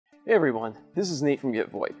Hey everyone, this is Nate from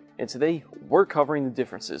GetVoIP, and today we're covering the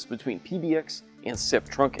differences between PBX and SIP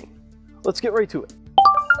trunking. Let's get right to it.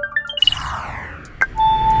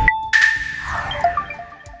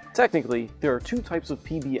 Technically, there are two types of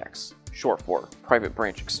PBX, short for Private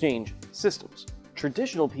Branch Exchange, systems.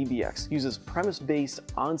 Traditional PBX uses premise-based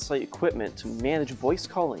on-site equipment to manage voice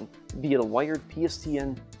calling via the wired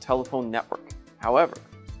PSTN telephone network. However,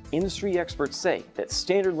 industry experts say that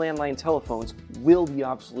standard landline telephones will be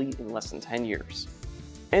obsolete in less than 10 years.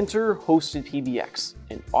 Enter hosted PBX,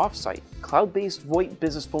 an off-site, cloud-based VoIP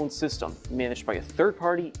business phone system managed by a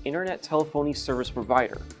third-party internet telephony service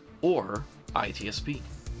provider, or ITSP.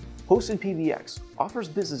 Hosted PBX offers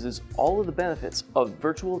businesses all of the benefits of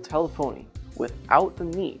virtual telephony without the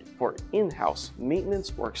need for in-house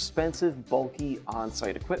maintenance or expensive, bulky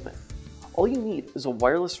on-site equipment. All you need is a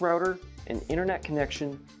wireless router, an internet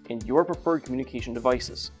connection, and your preferred communication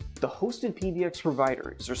devices. The hosted PBX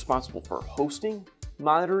provider is responsible for hosting,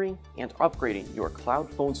 monitoring, and upgrading your cloud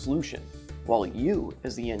phone solution, while you,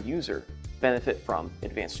 as the end user, benefit from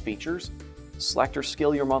advanced features, select or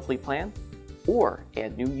scale your monthly plan, or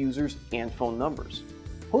add new users and phone numbers.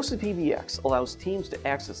 Hosted PBX allows teams to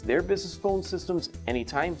access their business phone systems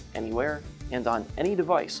anytime, anywhere, and on any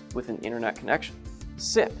device with an internet connection.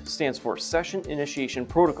 SIP stands for Session Initiation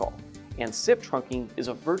Protocol, and SIP trunking is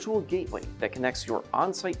a virtual gateway that connects your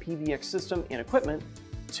on-site PBX system and equipment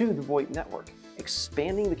to the VoIP network,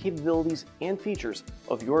 expanding the capabilities and features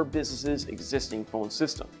of your business's existing phone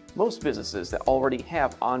system. Most businesses that already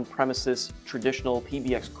have on-premises traditional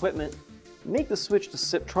PBX equipment make the switch to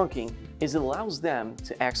SIP trunking as it allows them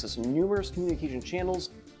to access numerous communication channels,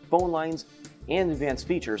 phone lines, and advanced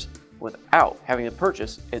features without having to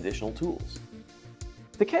purchase additional tools.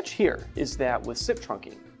 The catch here is that with SIP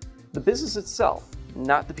trunking, the business itself,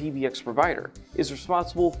 not the PBX provider, is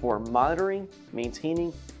responsible for monitoring,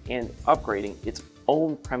 maintaining, and upgrading its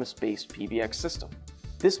own premise-based PBX system.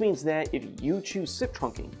 This means that if you choose SIP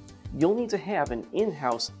trunking, you'll need to have an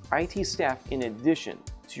in-house IT staff in addition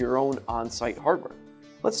to your own on-site hardware.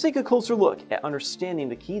 Let's take a closer look at understanding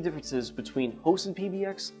the key differences between hosted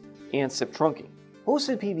PBX and SIP trunking.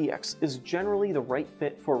 Hosted PBX is generally the right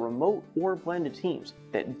fit for remote or blended teams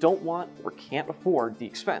that don't want or can't afford the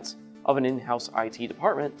expense of an in-house IT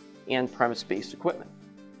department and premise-based equipment.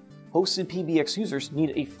 Hosted PBX users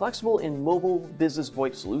need a flexible and mobile business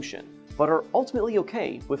VoIP solution, but are ultimately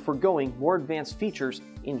okay with forgoing more advanced features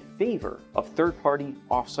in favor of third-party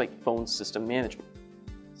off-site phone system management.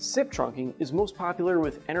 SIP trunking is most popular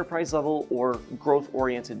with enterprise-level or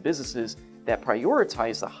growth-oriented businesses that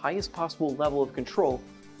prioritize the highest possible level of control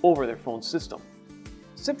over their phone system.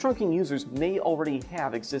 SIP trunking users may already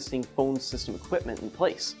have existing phone system equipment in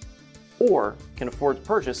place, or can afford to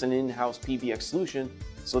purchase an in-house PBX solution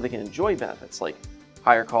so they can enjoy benefits like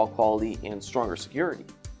higher call quality and stronger security.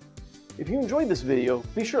 If you enjoyed this video,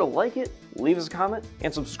 be sure to like it, leave us a comment,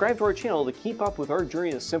 and subscribe to our channel to keep up with our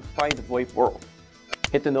journey to simplify the VoIP world.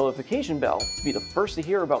 Hit the notification bell to be the first to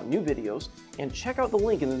hear about new videos, and check out the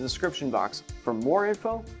link in the description box for more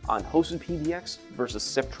info on hosted PBX versus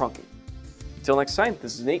SIP trunking. Until next time,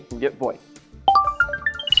 this is Nate from GetVoIP.